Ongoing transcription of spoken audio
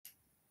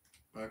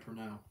Bye for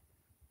now.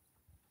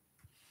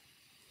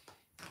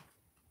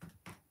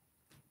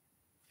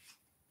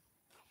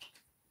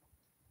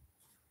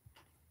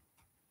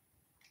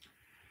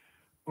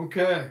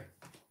 Okay.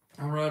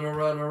 All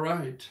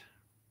right.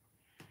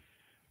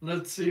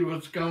 Let's see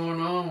what's going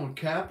on.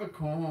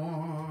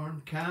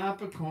 Capricorn.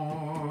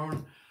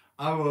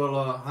 I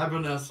will, hi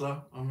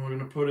Vanessa. I'm going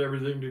to put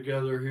everything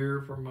together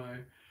here for my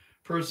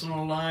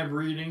personal live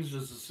readings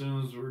just as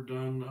soon as we're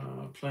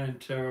done playing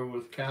tarot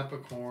with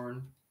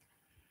Capricorn.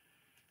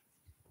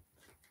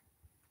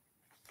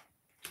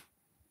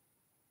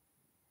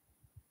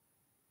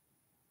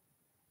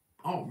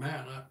 Oh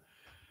man,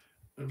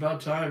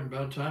 about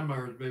time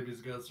our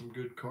baby's got some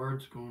good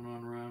cards going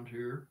on around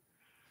here.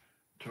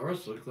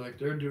 Taurus looks like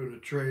they're doing a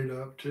trade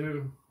up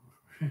too.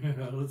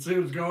 Let's see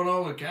what's going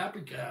on with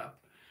Cappy Cap.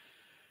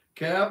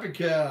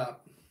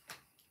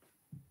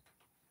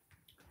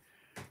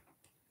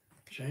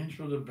 Change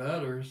for the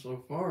better so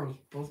far with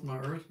both my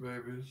Earth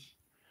babies.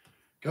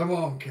 Come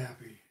on,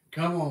 Cappy.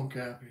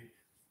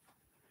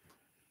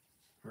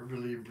 We're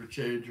believing for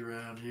change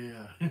around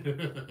here.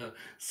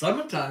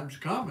 Summertime's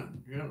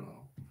coming, you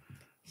know.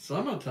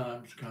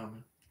 Summertime's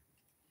coming.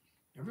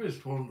 Everybody's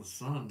pulling the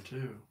sun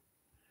too.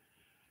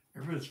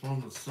 Everybody's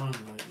pulling the sun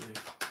lately.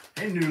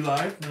 Hey, New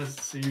Life, nice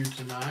to see you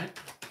tonight.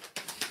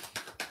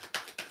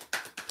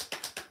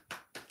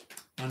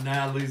 My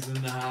Natalie's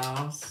in the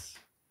house.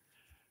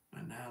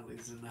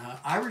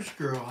 Irish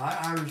girl, hi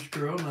Irish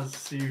girl, nice to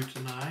see you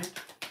tonight.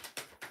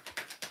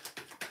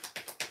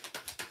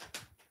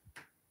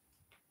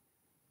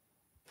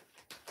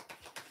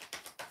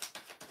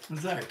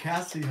 What's that,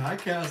 Cassie? Hi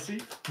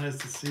Cassie, nice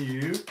to see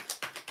you.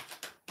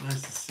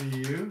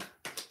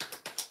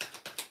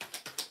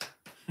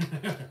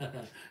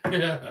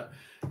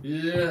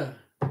 Yeah.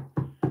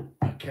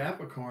 My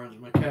Capricorns,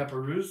 my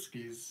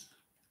Caparuskis.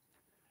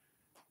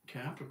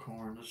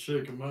 Capricorn, let's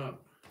shake them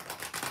up.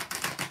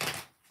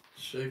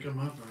 Shake them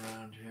up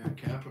around here,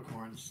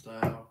 Capricorn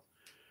style.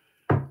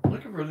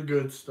 Looking for the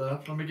good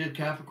stuff. Let me get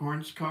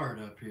Capricorn's card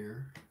up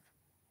here.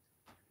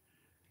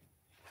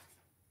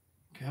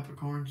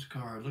 Capricorn's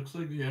card. Looks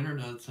like the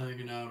internet's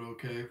hanging out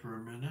okay for a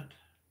minute.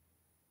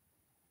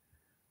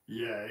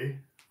 Yay.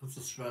 That's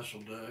a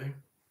special day.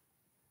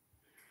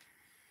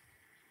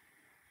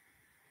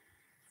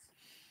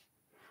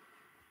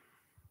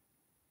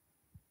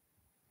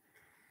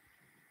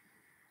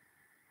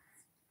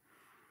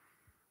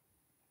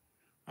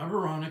 Hi,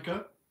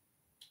 Veronica.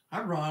 Hi,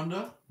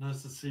 Rhonda.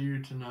 Nice to see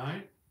you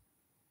tonight.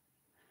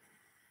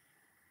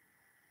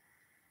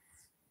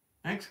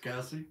 Thanks,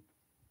 Cassie.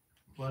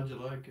 Glad you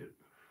like it.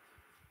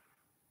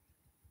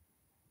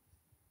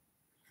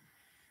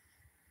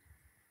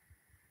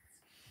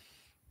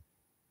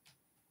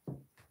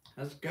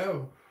 Let's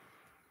go.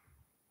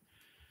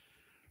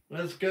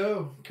 Let's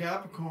go,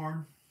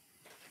 Capricorn.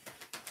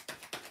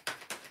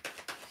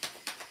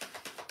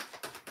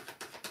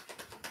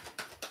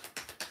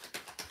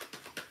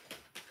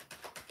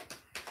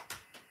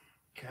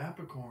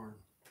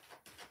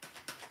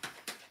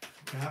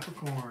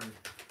 Capricorn.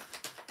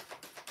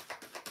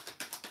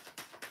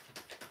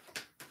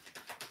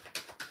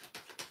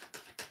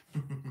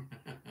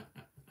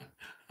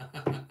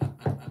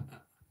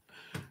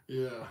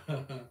 Yeah.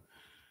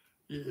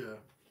 Yeah.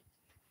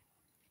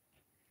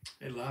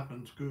 Hey,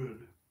 laughing's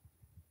good.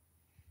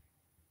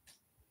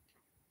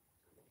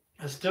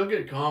 I still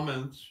get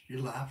comments,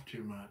 you laugh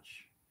too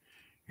much.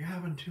 You're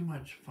having too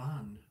much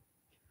fun.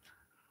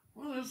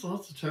 Well, there's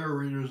lots of tarot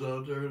readers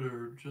out there that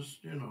are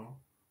just, you know,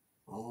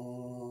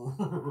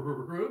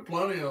 there's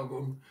plenty of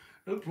them.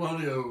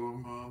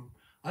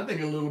 I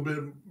think a little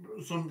bit,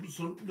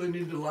 they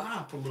need to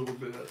laugh a little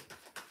bit.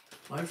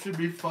 Life should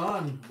be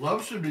fun.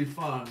 Love should be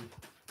fun.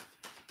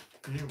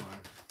 Anyway,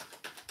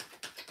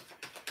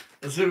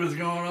 let's see what's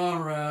going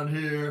on around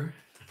here.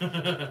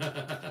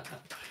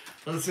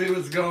 Let's see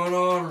what's going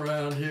on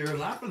around here.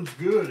 Laughing's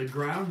good. It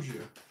grounds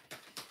you,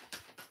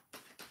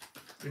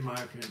 in my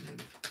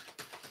opinion.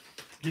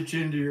 Get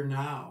you into your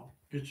now.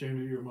 Get you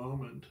into your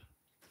moment.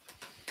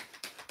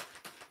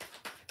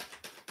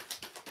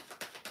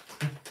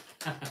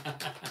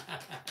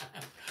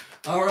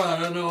 All right,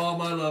 I know all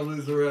my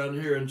lovelies around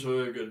here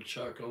enjoy a good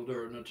chuckle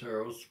during the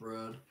tarot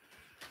spread.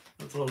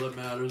 That's all that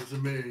matters to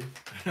me.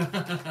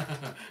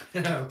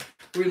 Yeah,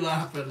 we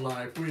laugh at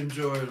life. We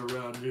enjoy it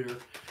around here.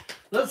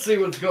 Let's see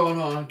what's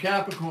going on.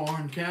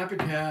 Capricorn, Cappy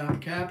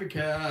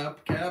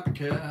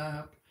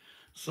Cap.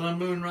 Sun,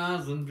 Moon,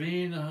 Rising,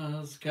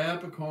 Venus,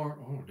 Capricorn.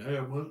 Oh,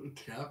 damn, what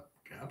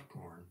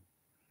Capricorn.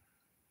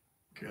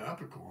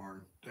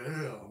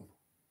 Damn.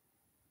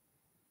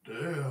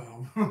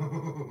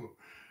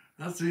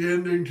 That's the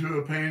ending to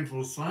a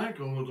painful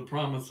cycle with the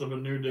promise of a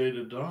new day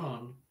to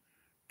dawn.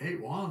 8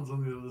 wands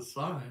on the other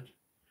side.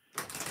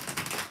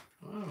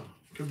 Oh,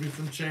 could be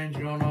some change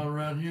going on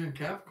around here in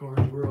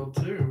Capricorn's world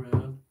too,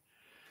 man.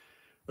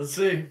 Let's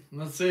see.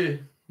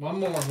 One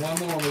more. We're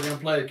going to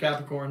play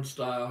Capricorn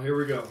style. Here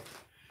we go.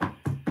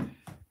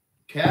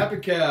 Cappy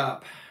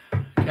Cap.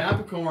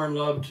 Capricorn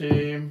love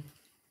team.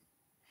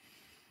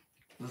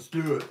 Let's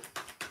do it.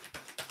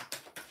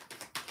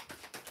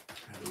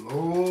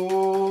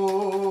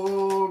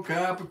 Hello,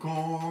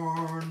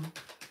 Capricorn.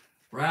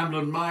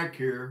 Ramblin Mike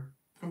here.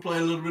 Gonna play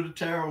a little bit of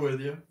tarot with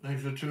you.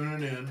 Thanks for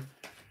tuning in.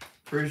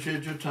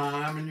 Appreciate your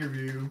time and your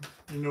view.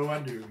 You know I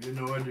do. You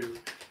know I do.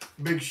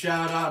 Big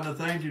shout out and a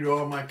thank you to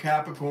all my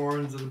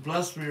Capricorns that have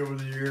blessed me over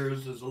the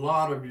years. There's a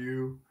lot of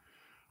you.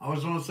 I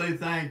always want to say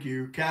thank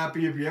you.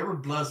 Cappy, if you ever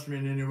blessed me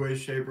in any way,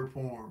 shape, or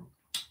form.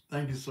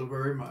 Thank you so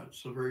very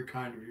much. So very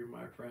kind of you,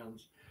 my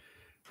friends.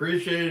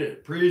 Appreciate it.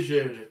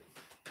 Appreciate it.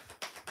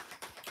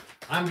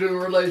 I'm doing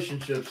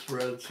relationship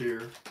spreads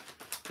here.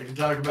 I can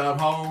talk about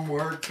home,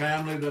 work,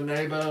 family, the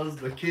neighbors,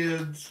 the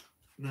kids.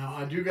 Now,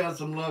 I do got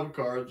some love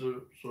cards,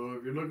 so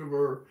if you're looking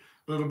for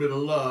a little bit of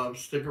love,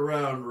 stick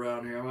around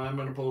here. I'm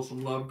going to pull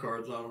some love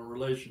cards out on a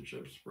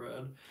relationship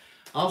spread.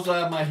 I also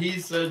have my He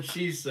Said,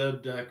 She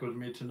Said deck with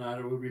me tonight.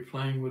 I will be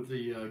playing with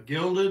the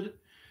Gilded.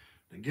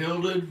 The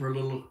Gilded for a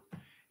little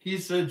He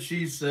Said,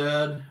 She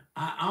Said.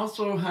 I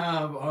also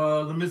have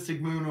the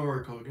Mystic Moon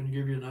Oracle. I'm going to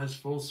give you a nice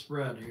full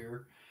spread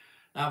here.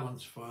 That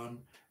one's fun.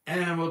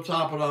 And we'll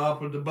top it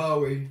off with the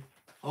Bowie,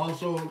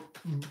 also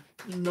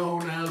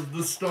known as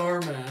the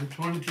Starman,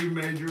 22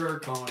 major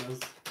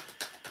arcanas.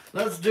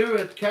 Let's do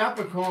it,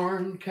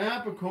 Capricorn,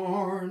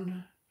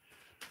 Capricorn.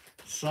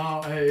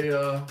 Saw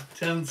a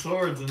 10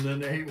 swords and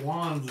then 8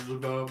 wands is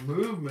about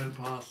movement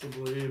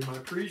possibly in my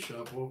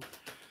pre-shuffle.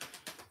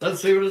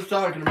 Let's see what it's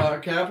talking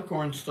about,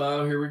 Capricorn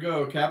style. Here we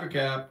go, Cap,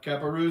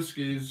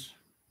 Caparuskis.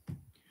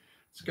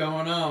 What's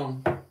going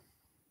on?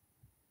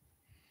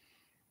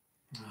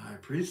 High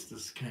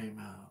Priestess came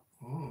out.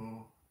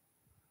 Oh.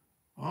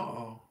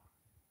 Uh-oh.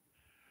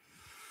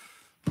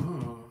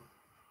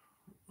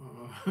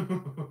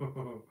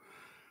 Oh.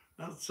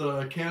 That's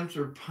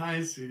Cancer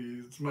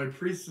Pisces. It's my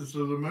Priestess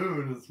of the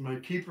Moon. It's my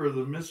Keeper of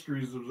the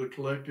Mysteries of the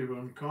Collective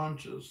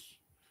Unconscious.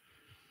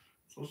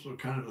 It's also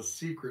kind of a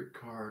secret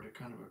card, a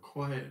kind of a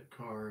quiet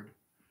card.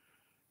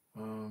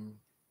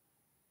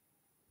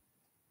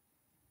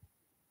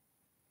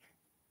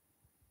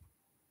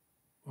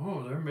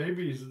 Oh, there may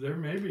be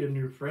a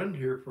new friend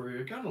here for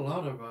you. Got a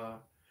lot of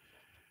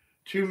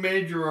 2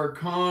 major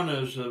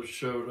arcanas have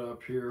showed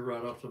up here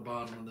right off the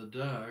bottom of the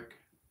deck.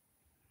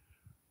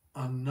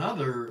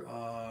 Another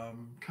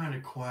kind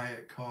of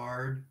quiet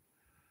card,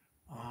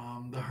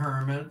 the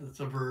Hermit. That's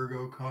a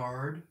Virgo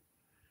card,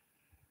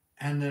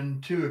 and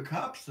then 2 of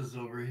Cups is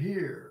over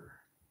here.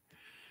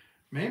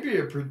 Maybe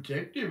a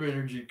predictive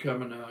energy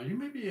coming out. You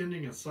may be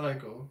ending a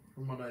cycle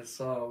from what I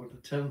saw with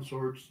the 10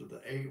 swords to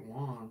the 8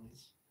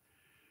 wands.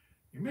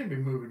 You may be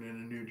moving in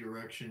a new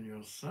direction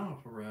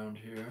yourself around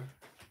here.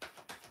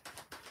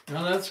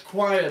 Now that's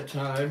quiet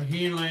time,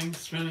 healing,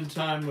 spending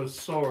time with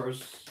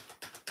Source.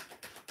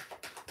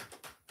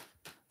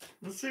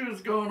 Let's see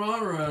what's going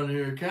on around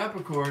here.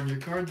 Capricorn,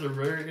 your cards are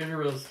very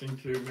interesting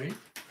to me.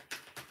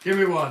 Give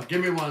me one.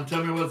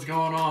 Tell me what's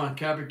going on.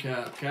 Cappy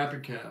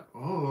Cap.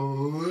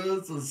 Oh,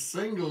 it's a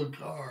single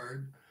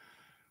card.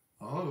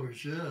 Oh,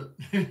 shit.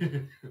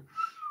 You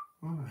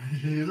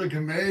look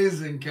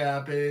amazing,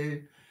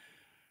 Cappy.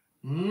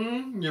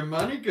 Your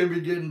money could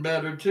be getting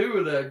better too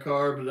with that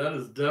card, but that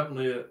is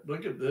definitely it.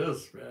 Look at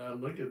this,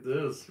 man. Look at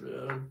this,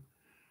 man.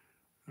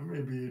 Or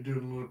maybe you're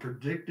doing a little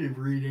predictive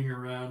reading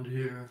around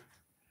here.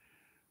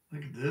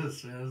 Look at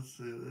this, man.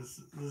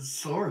 It's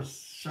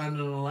Source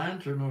shining a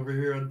lantern over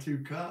here on 2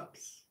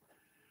 cups.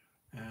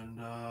 And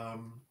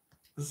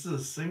this is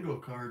a single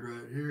card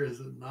right here,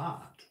 is it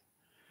not?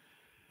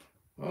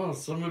 Well,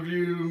 some of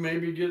you may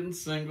be getting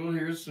single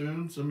here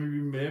soon. Some of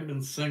you may have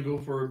been single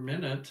for a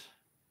minute.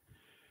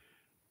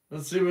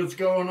 Let's see what's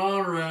going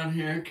on around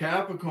here.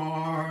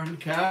 Capricorn.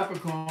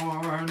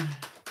 Capricorn.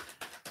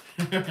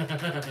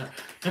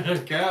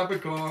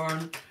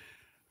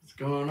 What's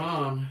going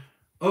on?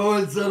 Oh,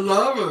 it's a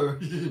lover.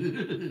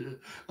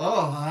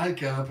 Oh, hi,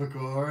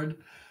 Capricorn.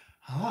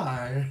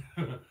 Hi.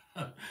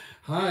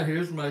 Hi,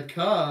 here's my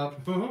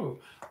cup.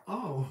 Oh,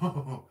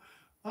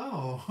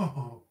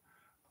 hi.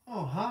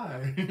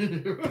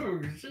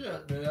 Oh,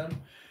 shit,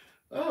 man.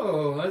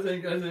 Oh, I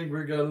think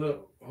we got a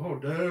little. Oh,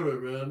 damn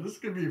it, man. This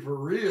could be for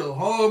real.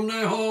 Home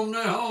day.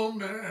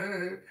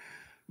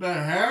 The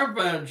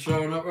Hierophant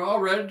showing up. We're all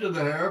ready to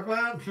the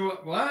Hierophant?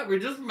 What? We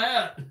just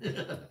met.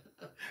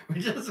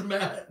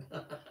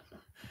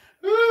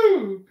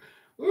 Ooh,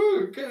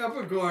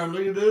 Capricorn,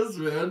 look at this,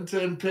 man.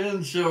 10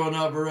 pins showing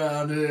up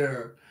around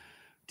here.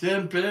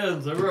 10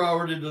 pins. We're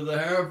already to the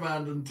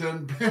Hierophant in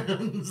 10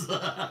 pins.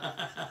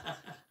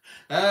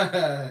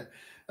 Hey,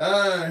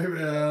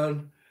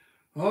 man.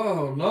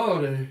 Oh,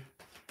 Lordy.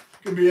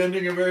 Could be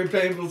ending a very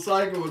painful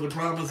cycle with the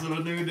promise of a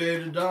new day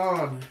to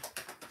dawn.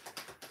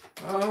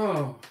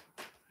 Oh,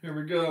 here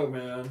we go,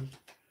 man.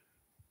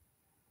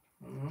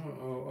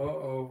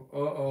 Uh-oh.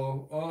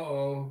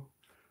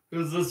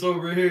 Who's this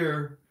over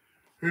here?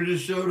 Who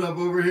just showed up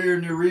over here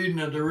and you're reading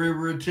at the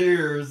River of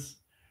Tears?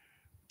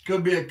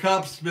 Could be a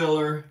cup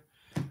spiller.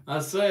 I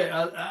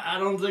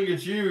don't think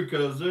it's you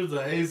because there's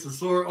the Ace of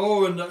Swords.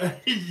 Oh, and the...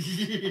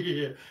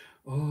 yeah.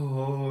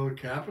 Oh,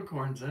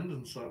 Capricorn's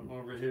ending something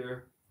over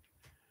here.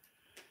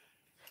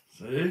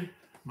 See?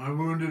 My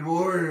wounded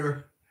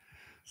warrior.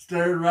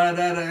 Staring right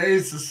at an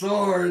Ace of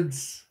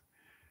Swords.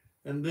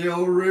 And the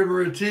old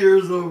River of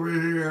Tears over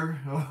here.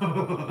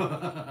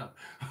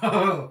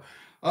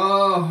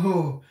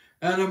 Oh,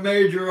 and a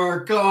major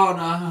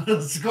arcana,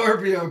 a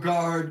Scorpio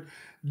card,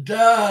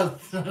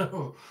 Death.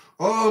 Oh,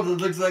 it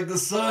looks like the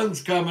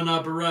sun's coming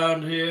up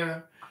around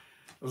here.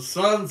 The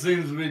sun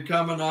seems to be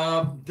coming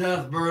up.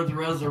 Death, birth,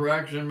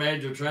 resurrection,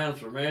 major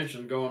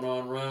transformation going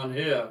on around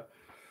here.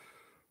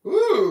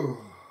 Ooh,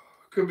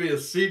 could be a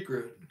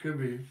secret. Could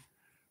be.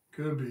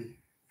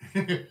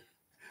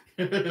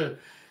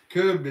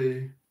 Could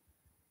be.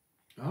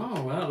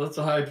 Oh, wow, that's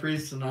a high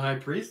priest and a high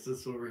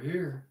priestess over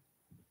here.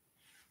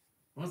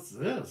 What's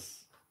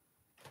this?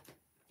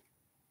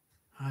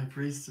 High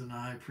priest and a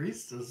high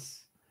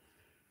priestess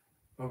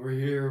over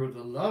here with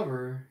a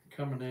lover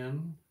coming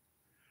in.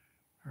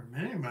 Or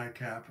many of my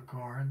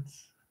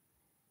Capricorns.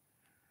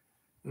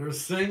 They're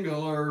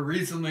single or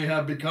recently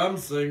have become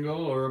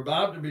single or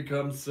about to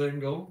become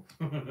single.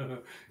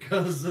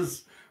 Because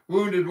this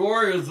wounded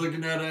warrior is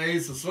looking at an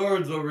Ace of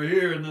Swords over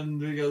here, and then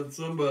we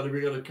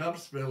got a cup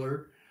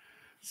spiller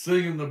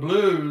singing the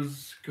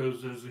blues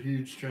because there's a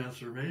huge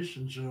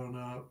transformation showing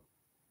up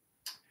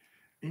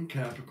in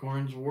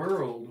Capricorn's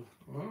world.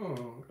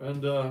 Oh,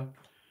 and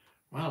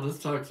wow, this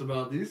talks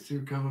about these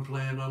two coming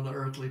playing on the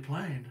earthly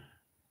plane.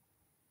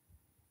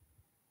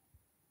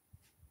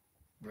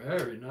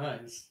 Very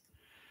nice.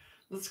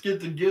 Let's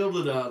get the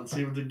Gilded out and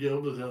see what the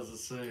Gilded has to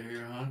say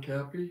here, huh,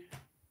 Cappy?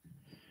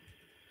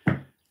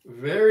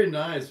 Very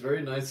nice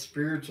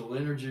spiritual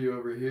energy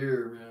over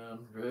here, man.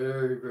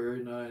 Very,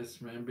 very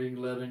nice, man. Being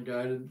led and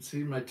guided.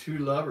 See my two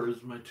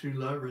lovers, my two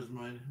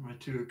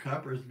of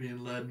cuppers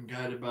being led and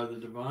guided by the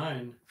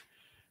divine.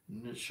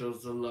 And it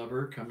shows the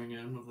lover coming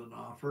in with an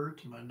offer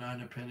to my Nine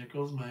of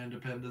Pentacles, my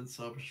independent,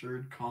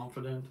 self-assured,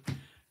 confident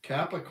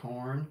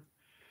Capricorn.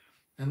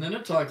 And then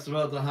it talks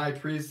about the high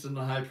priest and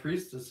the high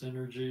priestess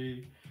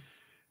energy.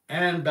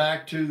 And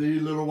back to the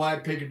little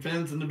white picket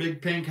fence and the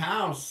big pink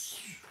house.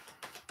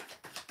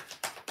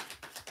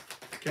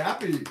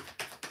 Cappy.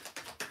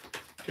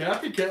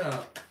 Cap.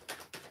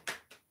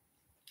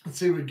 Let's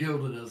see what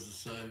Gilded has to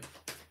say.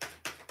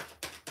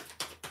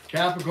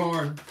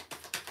 Capricorn.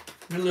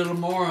 A little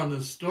more on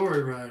this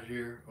story right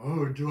here.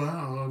 Oh,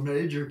 wow, a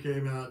major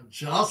came out.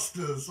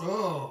 Justice.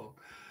 Oh,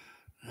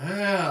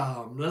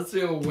 damn. That's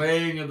the old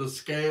weighing of the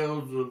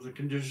scales of the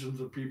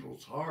conditions of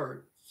people's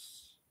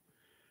hearts.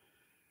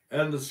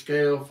 And the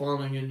scale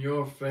falling in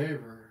your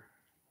favor.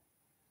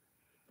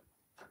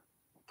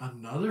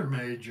 Another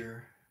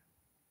major.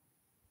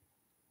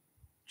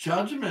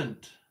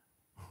 Judgment.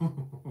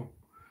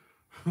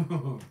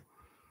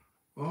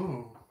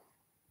 Oh,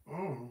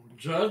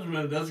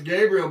 judgment. That's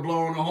Gabriel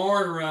blowing a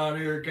horn around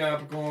here,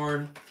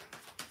 Capricorn.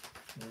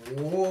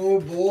 Oh,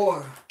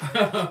 boy.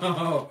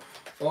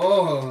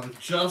 Oh,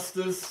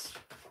 justice,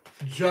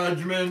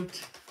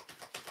 judgment.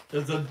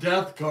 There's a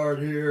death card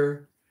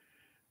here.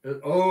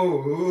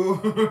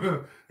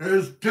 Oh,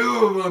 there's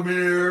two of them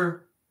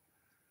here.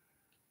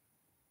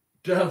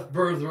 Death,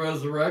 birth,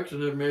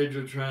 resurrection, and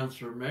major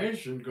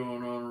transformation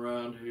going on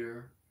around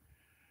here.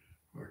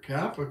 Or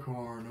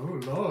Capricorn. Oh,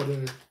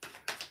 Lordy.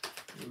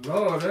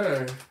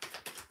 Lordy.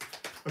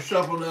 I'll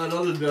shuffle that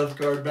other death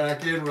card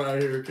back in right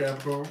here,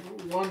 Capricorn.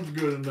 One's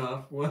good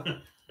enough.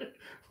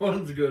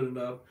 One's good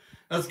enough.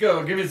 Let's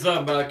go. Give me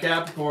something about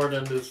Capricorn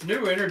and this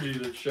new energy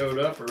that showed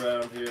up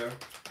around here.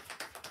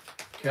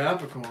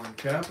 Capricorn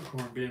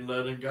being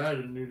led and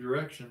guided in a new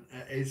direction.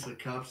 Ace of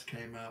Cups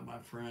came out, my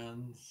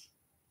friends.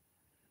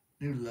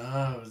 New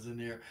love is in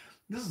here.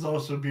 This is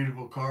also a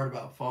beautiful card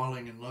about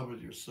falling in love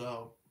with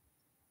yourself.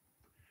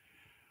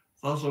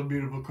 It's also a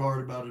beautiful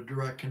card about a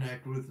direct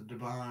connect with the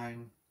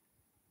divine.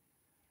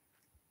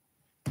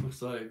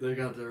 Looks like they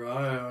got their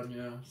eye on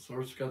you.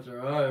 Source got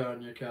their eye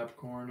on you,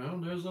 Capricorn.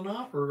 Oh, there's an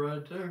offer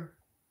right there.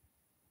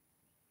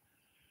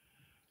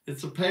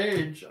 It's a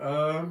page.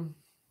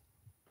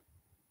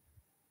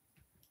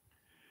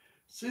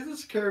 See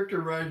this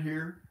character right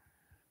here?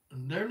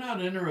 They're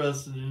not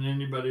interested in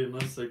anybody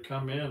unless they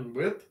come in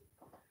with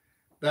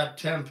that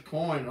 10th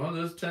coin. Oh,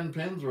 there's 10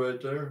 pins right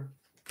there.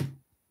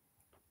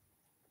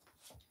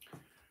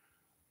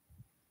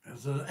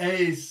 There's an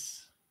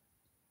ace.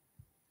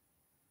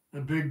 A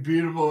big,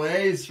 beautiful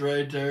ace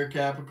right there,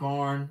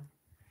 Capricorn.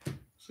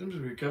 Seems to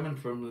be coming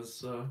from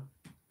this, I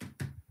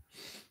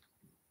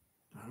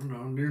don't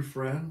know, new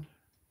friend.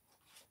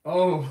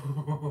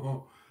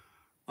 Oh,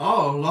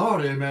 oh,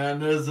 Lordy, man,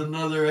 there's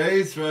another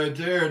ace right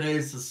there, an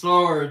Ace of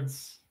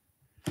Swords.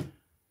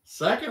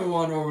 Second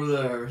one over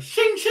there.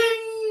 Shing,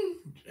 shing!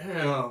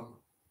 Damn.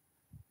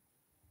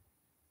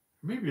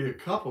 Maybe a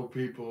couple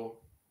people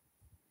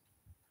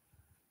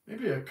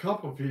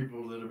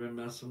that have been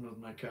messing with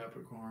my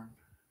Capricorn.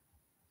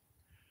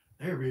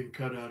 They're being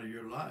cut out of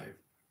your life.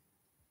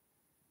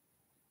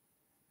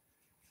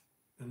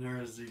 And there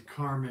is the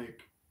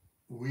karmic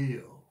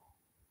wheel.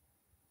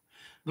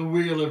 The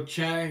wheel of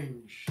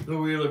change. The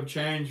wheel of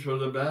change for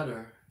the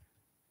better.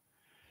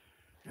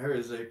 There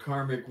is a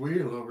karmic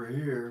wheel over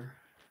here.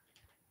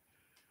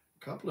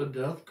 A couple of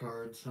death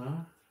cards,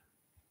 huh?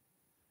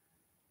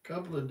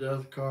 couple of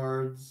death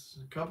cards,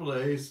 a couple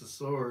of ace of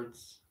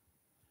swords.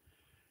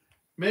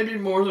 Maybe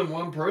more than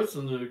one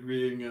person that are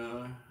being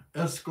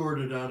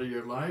escorted out of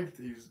your life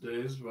these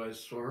days by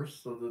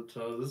source, so that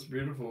this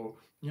beautiful,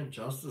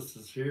 justice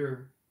is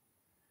here.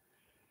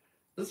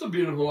 That's a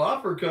beautiful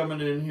offer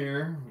coming in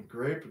here.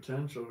 Great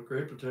potential,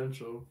 great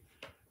potential.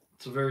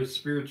 It's a very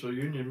spiritual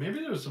union. Maybe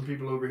there's some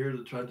people over here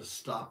that tried to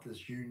stop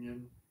this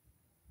union.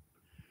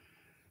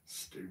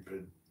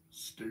 Stupid,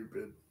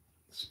 stupid,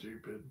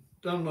 stupid.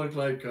 Doesn't look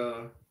like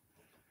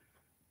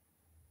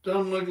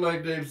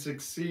they've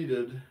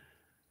succeeded.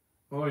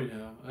 Oh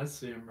yeah, I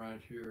see him right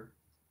here.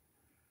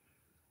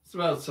 It's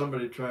about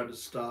somebody trying to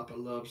stop a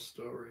love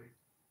story.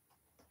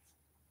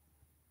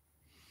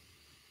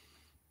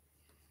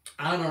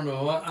 I don't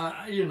know.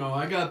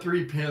 I got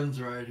 3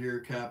 pins right here,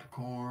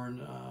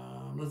 Capricorn.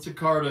 That's a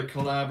card of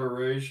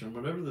collaboration.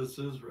 Whatever this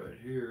is right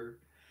here,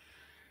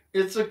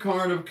 it's a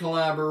card of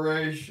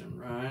collaboration,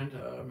 right?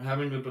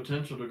 Having the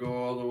potential to go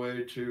all the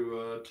way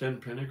to 10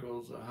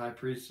 Pentacles, a High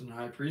Priest and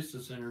High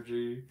Priestess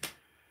energy.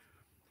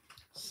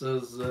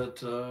 Says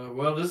that,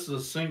 well, this is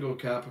a single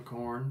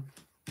Capricorn.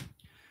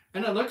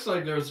 And it looks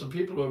like there's some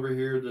people over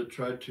here that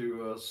tried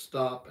to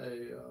stop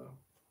a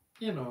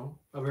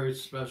very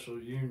special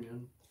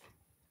union.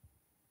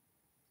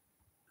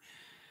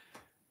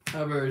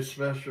 A very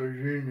special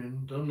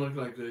union. Doesn't look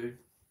like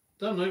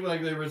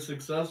they were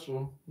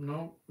successful.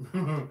 Nope.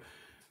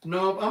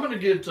 Nope. I'm going to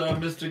get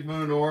Mystic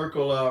Moon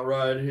Oracle out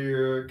right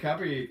here.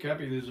 Cappy,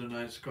 these are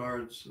nice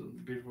cards.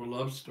 Beautiful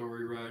love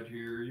story right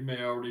here. You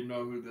may already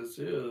know who this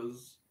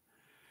is.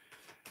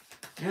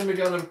 And we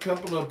got a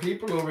couple of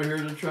people over here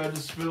that tried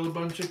to spill a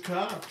bunch of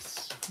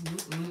cups.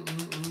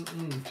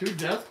 2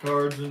 death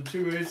cards and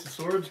 2 ace of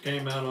swords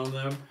came out on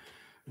them.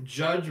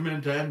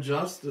 Judgment and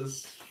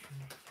justice.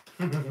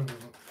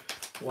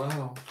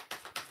 Wow.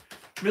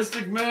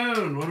 Mystic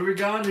Moon, what do we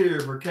got here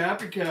for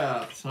Cappy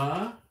Caps,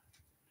 huh?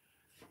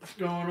 What's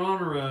going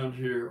on around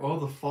here? Oh,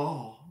 the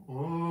fall.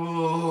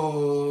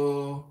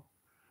 Oh.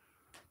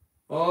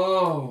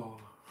 Oh.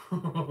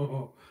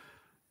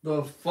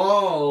 The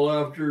fall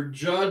after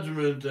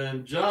judgment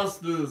and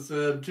justice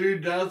and 2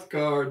 death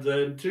cards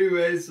and 2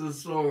 ace of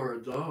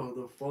swords. Oh,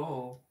 the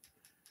fall.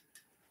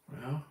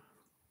 Well,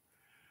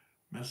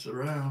 mess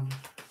around,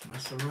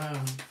 mess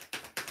around,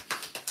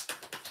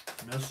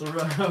 mess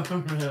around,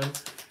 man.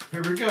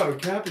 Here we go,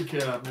 Cappy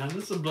Cap, man.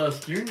 This is a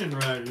blessed union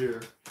right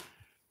here.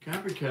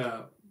 Cappy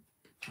Cap.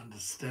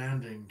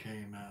 Understanding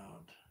came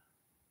out.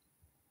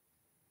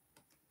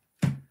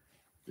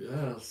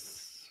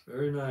 Yes,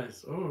 very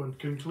nice. Oh, and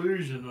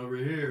conclusion over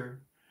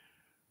here.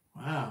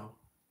 Wow.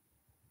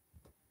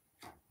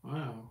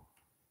 Wow.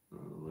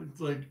 Looks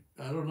like,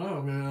 I don't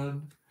know,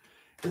 man.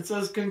 It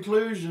says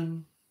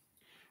conclusion.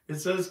 It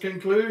says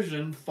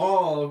conclusion,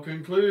 fall,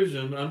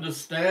 conclusion,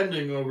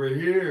 understanding over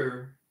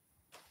here.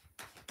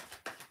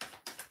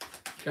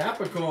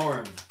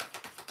 Capricorn.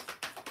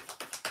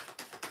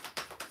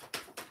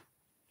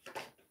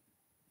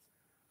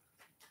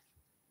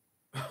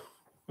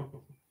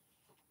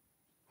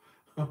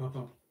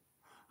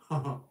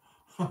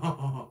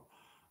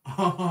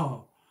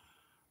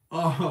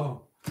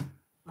 Oh,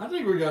 I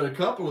think we got a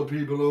couple of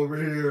people over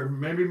here,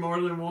 maybe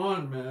more than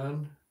one,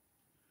 man.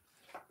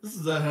 This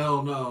is a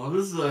hell no.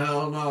 This is a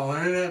hell no,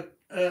 ain't it?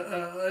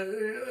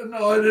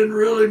 No, I didn't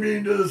really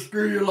mean to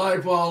screw your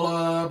life all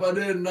up. I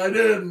didn't,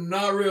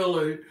 not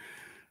really.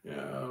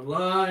 Yeah,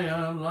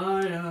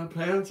 liar,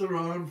 pants are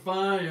on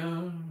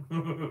fire.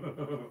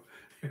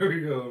 Here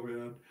we go,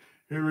 man.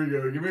 Here we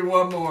go. Give me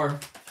one more.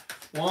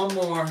 One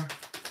more.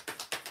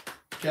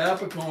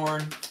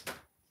 Capricorn.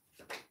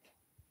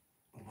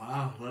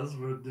 Wow, that's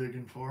worth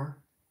digging for.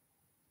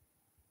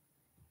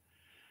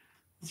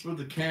 That's with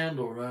the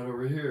candle right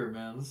over here,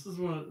 man. This is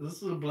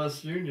a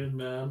blessed union,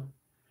 man.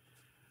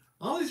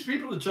 All these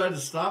people that tried to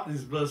stop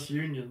these blessed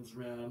unions,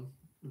 man.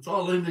 It's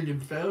all ending in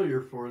failure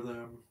for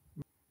them.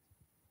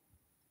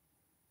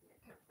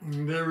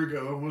 There we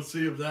go. We'll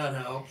see if that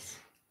helps.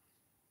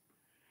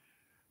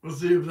 We'll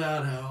see if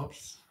that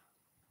helps.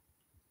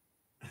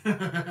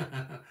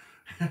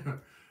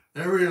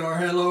 There we are.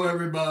 Hello,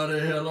 everybody.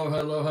 Hello,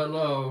 hello,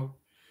 hello.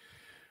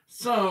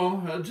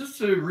 So, just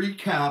to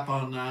recap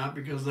on that,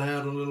 because I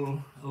had a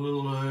little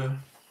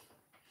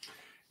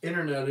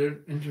internet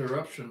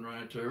interruption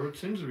right there, which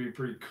seems to be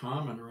pretty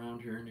common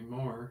around here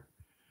anymore.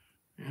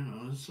 You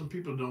know, some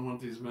people don't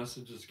want these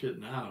messages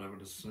getting out, I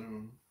would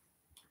assume.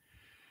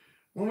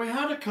 When we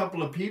had a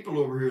couple of people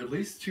over here, at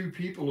least 2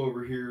 people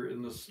over here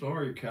in the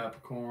story,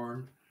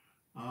 Capricorn,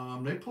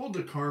 they pulled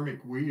the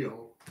karmic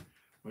wheel,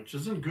 which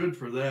isn't good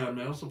for them.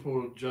 They also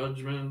pulled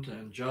judgment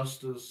and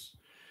justice.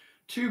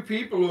 2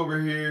 people over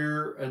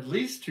here, at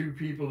least 2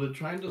 people that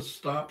tried to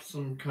stop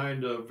some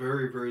kind of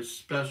very, very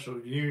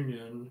special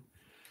union.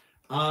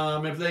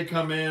 If they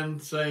come in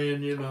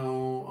saying, you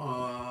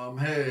know,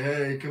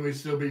 hey, can we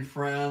still be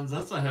friends?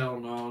 That's a hell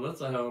no.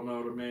 That's a hell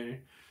no to me.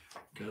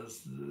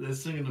 Because they're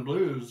singing the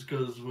blues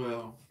because,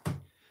 well,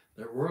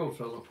 their world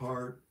fell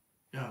apart.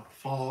 Yeah,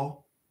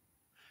 fall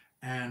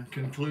and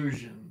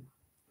conclusion.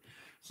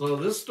 So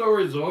this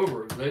story's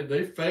over.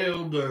 They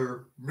failed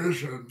their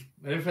mission.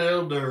 They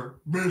failed their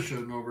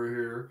mission over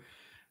here.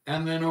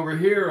 And then over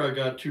here, I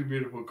got two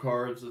beautiful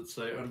cards that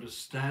say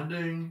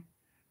understanding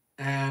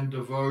and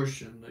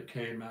devotion that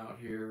came out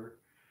here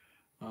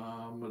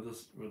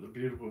with a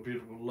beautiful,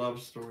 beautiful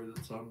love story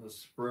that's on this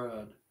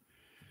spread.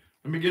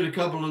 Let me get a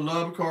couple of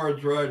love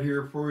cards right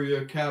here for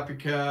you, Cappy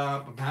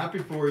Cap. I'm happy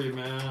for you,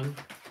 man.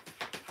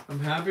 I'm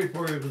happy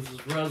for you if this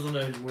is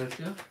resonating with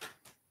you.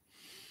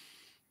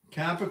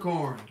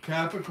 Capricorn,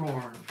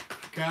 Capricorn,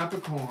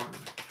 Capricorn,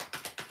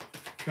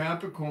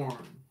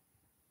 Capricorn.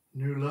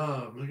 New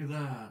love, look at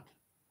that.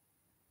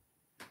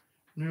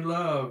 New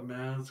love,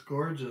 man, it's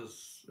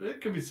gorgeous.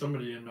 It could be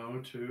somebody you know,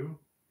 too.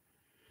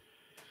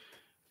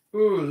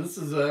 Ooh, this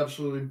is an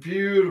absolutely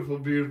beautiful,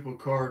 beautiful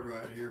card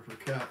right here for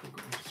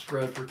Capricorn.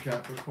 Spread for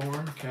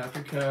Capricorn.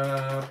 Cappy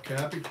Cap,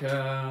 Cappy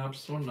Cap.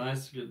 So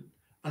nice to get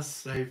a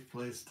safe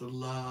place to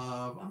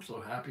love. I'm so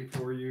happy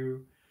for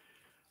you.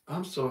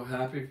 I'm so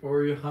happy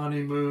for you,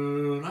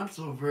 honeymoon. I'm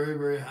so very,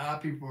 very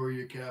happy for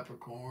you,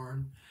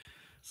 Capricorn.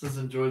 It says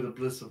enjoy the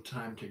bliss of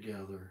time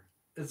together.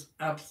 It's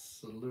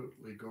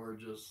absolutely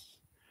gorgeous.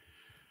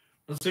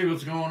 Let's see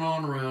what's going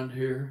on around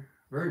here.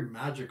 Very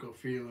magical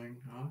feeling,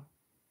 huh?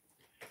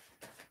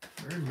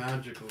 Very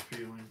magical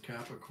feeling,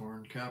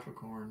 Capricorn,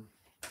 Capricorn.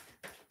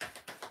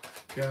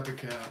 Cappy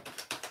Cap,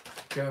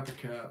 Cappy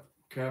Cap,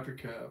 Cappy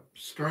Cap.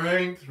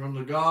 Strength from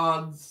the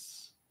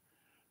gods.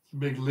 It's a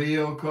big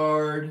Leo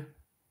card.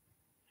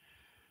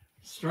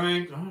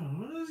 Strength. Oh,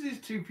 what is these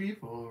two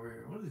people over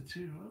here?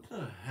 What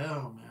the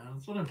hell, man?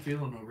 That's what I'm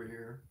feeling over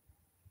here.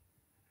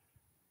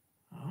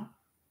 Huh?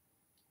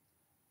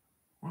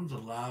 One's a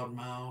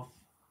loudmouth.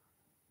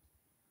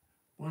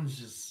 One's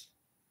just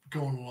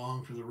going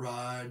along for the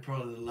ride,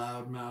 probably the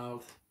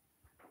loudmouth.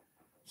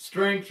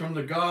 Strength from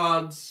the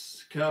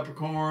gods,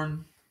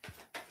 Capricorn.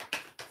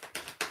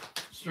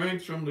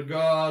 Strength from the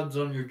gods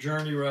on your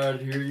journey right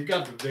here. You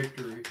got the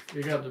victory.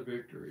 You got the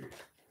victory.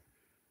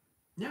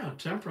 Yeah,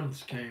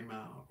 Temperance came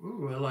out.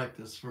 Ooh, I like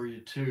this for you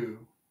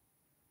too.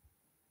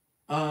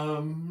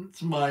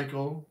 It's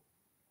Michael.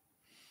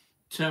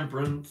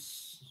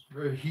 Temperance.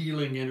 Very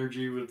healing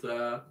energy with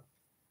that.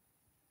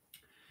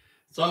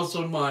 It's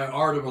also my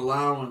Art of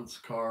Allowance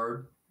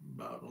card,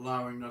 about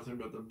allowing nothing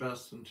but the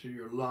best into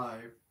your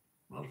life.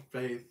 A lot of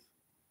faith.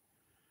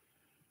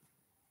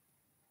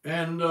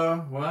 And,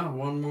 wow,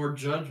 one more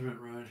Judgment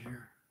right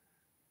here.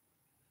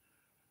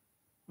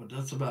 But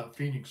that's about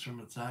Phoenix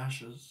from its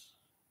ashes.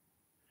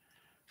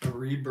 A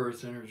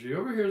rebirth energy.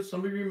 Over here,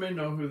 some of you may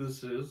know who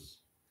this is.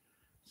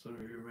 Some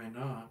of you may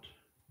not.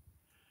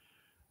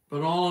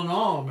 But all in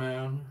all,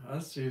 man, I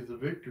see the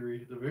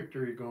victory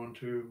going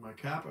to my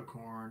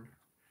Capricorn.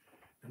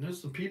 And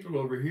there's some people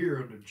over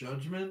here under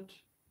judgment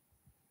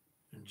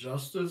and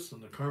justice,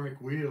 and the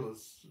karmic wheel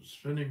is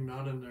spinning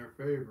not in their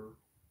favor.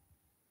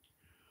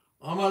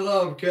 All my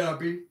love,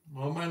 Cappy.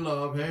 All my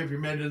love. Hey, if you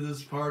made it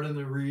this part in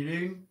the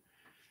reading,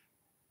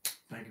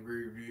 thank you for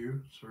your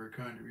review. It's very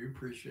kind of you.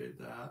 Appreciate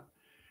that.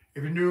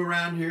 If you're new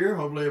around here,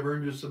 hopefully I've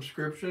earned your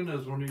subscription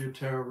as one of your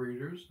tarot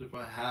readers. If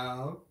I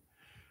have,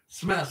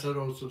 smash that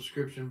old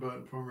subscription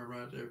button for me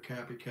right there,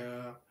 Cappy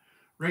Cap.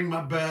 Ring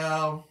my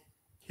bell.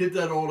 Hit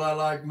that old I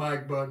like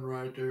Mike button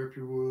right there if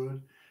you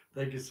would.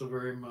 Thank you so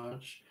very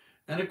much.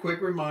 And a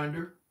quick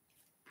reminder,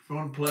 if you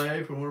want to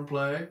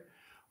play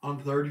on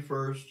the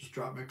 31st, just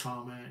drop me a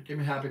comment. Give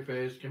me a happy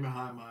face. Give me a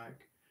hi,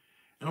 Mike.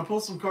 And I'll pull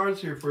some cards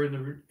here for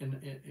you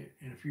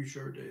in a few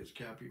short days,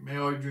 Cappy. May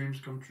all your dreams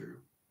come true.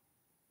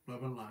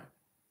 Love and light.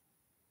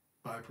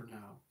 Bye for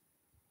now.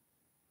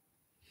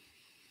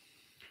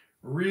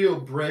 Real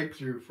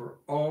breakthrough for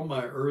all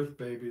my earth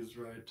babies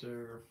right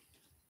there.